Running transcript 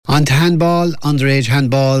On to handball, underage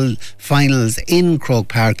handball finals in Croke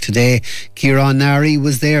Park today. Ciaran Neary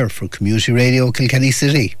was there for Community Radio Kilkenny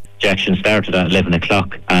City. The action started at 11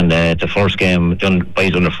 o'clock and the first game done by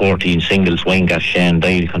his under 14 singles Wingate Shane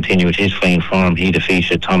Dyle continued his fine form. He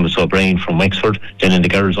defeated Thomas O'Brien from Wexford. Then in the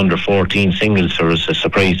girls under 14 singles there was a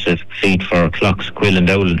surprise defeat for Clocks Quillan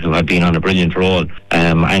Dowling, who had been on a brilliant roll.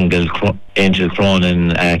 Angel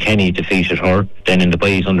Cronin Kenny defeated her. Then in the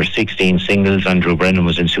boys under 16 singles, Andrew Brennan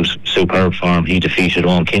was in superb form. He defeated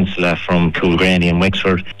Owen Kinsella from Coolgraney and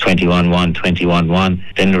Wexford 21-1, 21-1.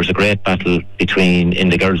 Then there was a great battle in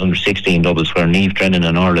the girls under 16 doubles where Niamh Drennan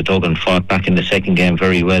and Orla Duggan fought back in the second game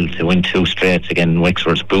very well to win two straights against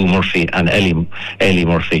Wexford's Boo Murphy and Ellie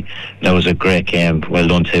Murphy. That was a great game. Well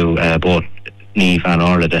done to both Niamh and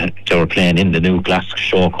Orla. They were playing in the new glass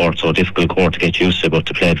show court, so difficult court to get used to, but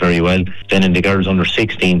they played very well. Then in the girls under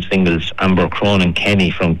 16 singles, Amber Cronin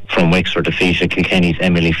Kenny from Wexford defeated Kilkenny's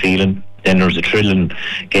Emily Phelan. Then there was a thrilling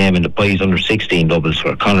game in the boys under 16 doubles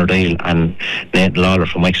where Conor Dale and Nathan Lawler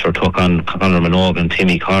from Wexford took on Conor Minogue and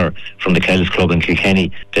Timmy Carr from the Kells Club in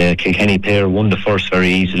Kilkenny. The Kilkenny pair won the first very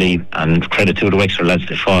easily, and credit to the Wexford lads,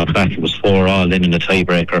 they fought back. It was 4-all then in the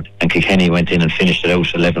tiebreaker, and Kilkenny went in and finished it out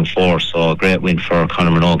 11-4, so a great win for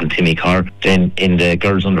Conor Minogue and Timmy Carr. Then in the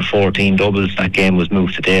girls under 14 doubles, that game was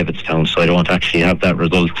moved to Davidstown, so I don't actually have that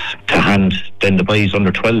result to hand. Then the boys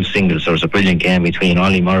under 12 singles, there was a brilliant game between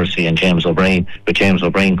Ollie Morrissey and James O'Brien, with James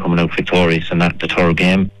O'Brien coming out victorious in the third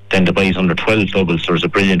game. Then the boys under 12 doubles, there was a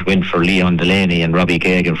brilliant win for Leon Delaney and Robbie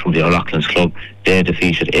Gagan from the O'Loughlin's Club. They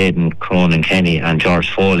defeated Aidan Cronin Kenny and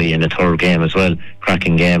George Foley in the third game as well.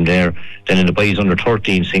 Cracking game there. Then in the boys under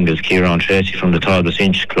 13 singles, Kieran Tracy from the Talbot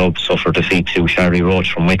Inch Club suffered defeat to Sherry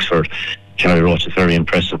Roach from Wexford. Sherry Roach is very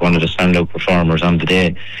impressive, one of the standout performers on the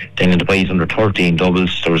day. Then in the boys under 13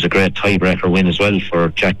 doubles, there was a great tiebreaker win as well for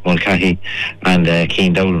Jack Mulcahy and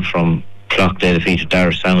Keane Dowling from Clock. They defeated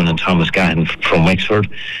Dara Sound and Thomas Gatton from Wexford.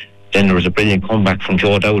 Then there was a brilliant comeback from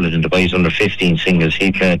Joe Dowlett in the boys under 15 singles.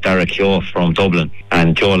 He played Dara Keogh from Dublin,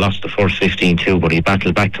 and Joe lost the first 15-2, but he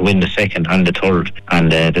battled back to win the second and the third. And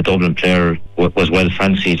the Dublin player was well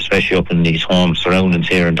fancied, especially up in these home surroundings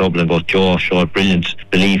here in Dublin. But Joe showed brilliant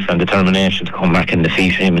belief and determination to come back and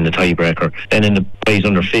defeat him in the tiebreaker. Then in the boys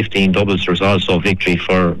under 15 doubles, there was also a victory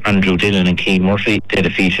for Andrew Dillon and Keane Murphy. They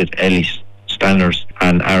defeated Ellie Stanners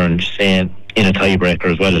and Aaron Sain in a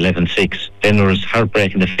tiebreaker as well, 11-6. Then there was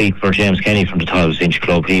heartbreaking defeat for James Kenny from the Talbot Inch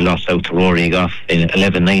Club. He lost out to Rory Goff in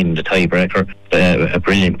 11-9 in the tiebreaker. A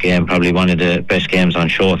brilliant game, probably one of the best games on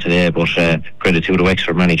show today, but credit to the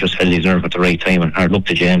Wexford man, he just held his nerve at the right time, and hard luck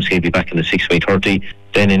to James. He'll be back in the 6x30.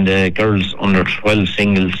 Then in the girls under 12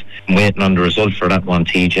 singles, I'm waiting on the result for that one,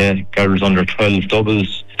 TJ. Girls under 12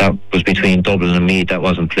 doubles, that was between Dublin and Meath, that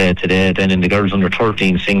wasn't played today. Then in the girls under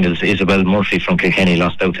 13 singles, Isabel Murphy from Kilkenny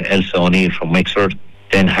lost out to Elsa O'Neill from Wexford.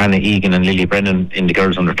 Then Hannah Egan and Lily Brennan in the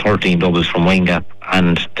girls under 13 doubles from Wingate,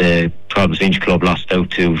 and the Talbot Inch Club lost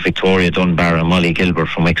out to Victoria Dunbar and Molly Gilbert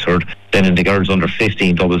from Wexford. Then in the girls under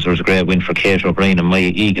 15 doubles, there was a great win for Kate O'Brien and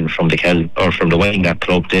Maya Egan from the Wingate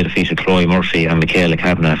Club. They defeated Chloe Murphy and Michaela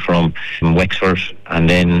Kavanagh from Wexford. And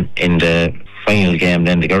then in the final game,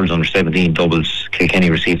 then the girls under 17 doubles,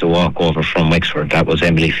 Kilkenny received a walkover from Wexford. That was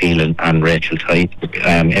Emily Tynan and Rachel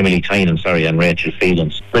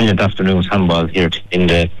Phelan's. Brilliant afternoon's handball here in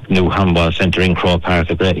the new handball centre in Croke Park.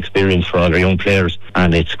 A great experience for all our young players,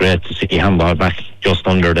 and it's great to see handball back just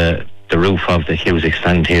under the roof of the Husic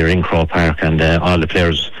stand here in Croke Park, and all the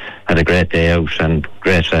players had a great day out and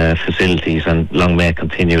great facilities, and long may it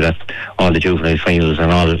continue that all the juvenile finals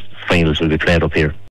and all finals will be played up here.